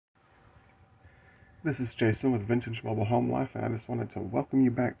This is Jason with Vintage Mobile Home Life, and I just wanted to welcome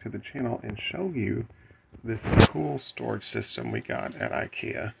you back to the channel and show you this cool storage system we got at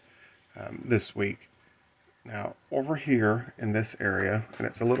IKEA this week. Now, over here in this area, and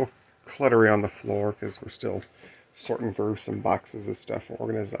it's a little cluttery on the floor because we're still sorting through some boxes of stuff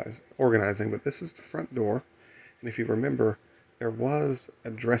organizing, but this is the front door, and if you remember, there was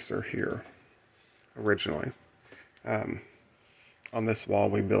a dresser here originally. On this wall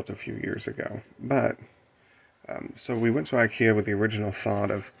we built a few years ago, but so we went to IKEA with the original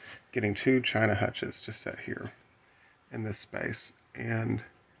thought of getting two china hutches to sit here in this space. And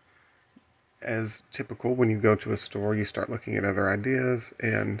as typical, when you go to a store, you start looking at other ideas,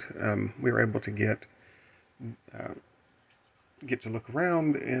 and we were able to uh, get to look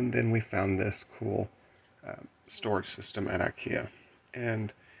around, and then we found this cool storage system at IKEA,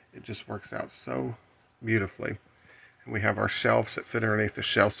 and it just works out so beautifully. And we have our shelves that fit underneath the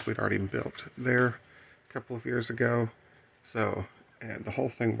shelves we'd already built there a couple of years ago. So, and the whole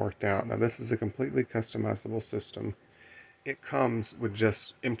thing worked out. Now this is a completely customizable system. It comes with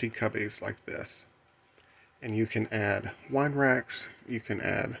just empty cubbies like this. And you can add wine racks, you can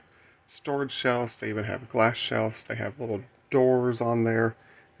add storage shelves, they even have glass shelves, they have little doors on there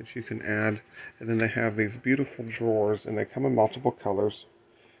that you can add. And then they have these beautiful drawers, and they come in multiple colors.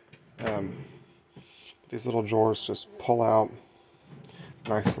 These little drawers just pull out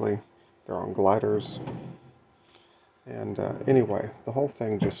nicely. They're on gliders. And anyway, the whole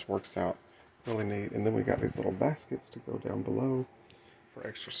thing just works out really neat. And then we got these little baskets to go down below for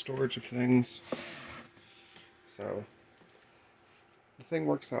extra storage of things. So the thing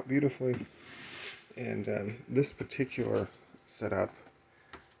works out beautifully. And this particular setup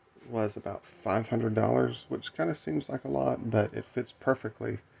was about $500, which kind of seems like a lot, but it fits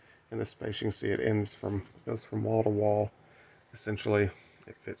perfectly in the space. You can see it goes from wall to wall. Essentially,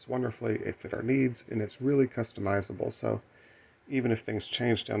 it fits wonderfully. It fit our needs, and it's really customizable. So even if things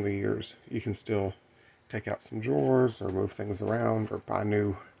change down the years, you can still take out some drawers or move things around or buy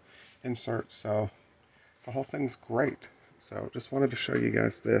new inserts. So the whole thing's great. So just wanted to show you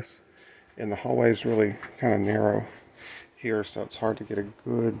guys this. And the hallway is really kind of narrow here, so it's hard to get a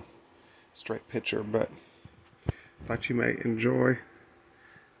good straight picture, but thought you may enjoy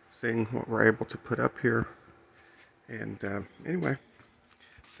seeing what we're able to put up here. And anyway,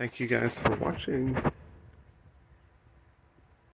 thank you guys for watching.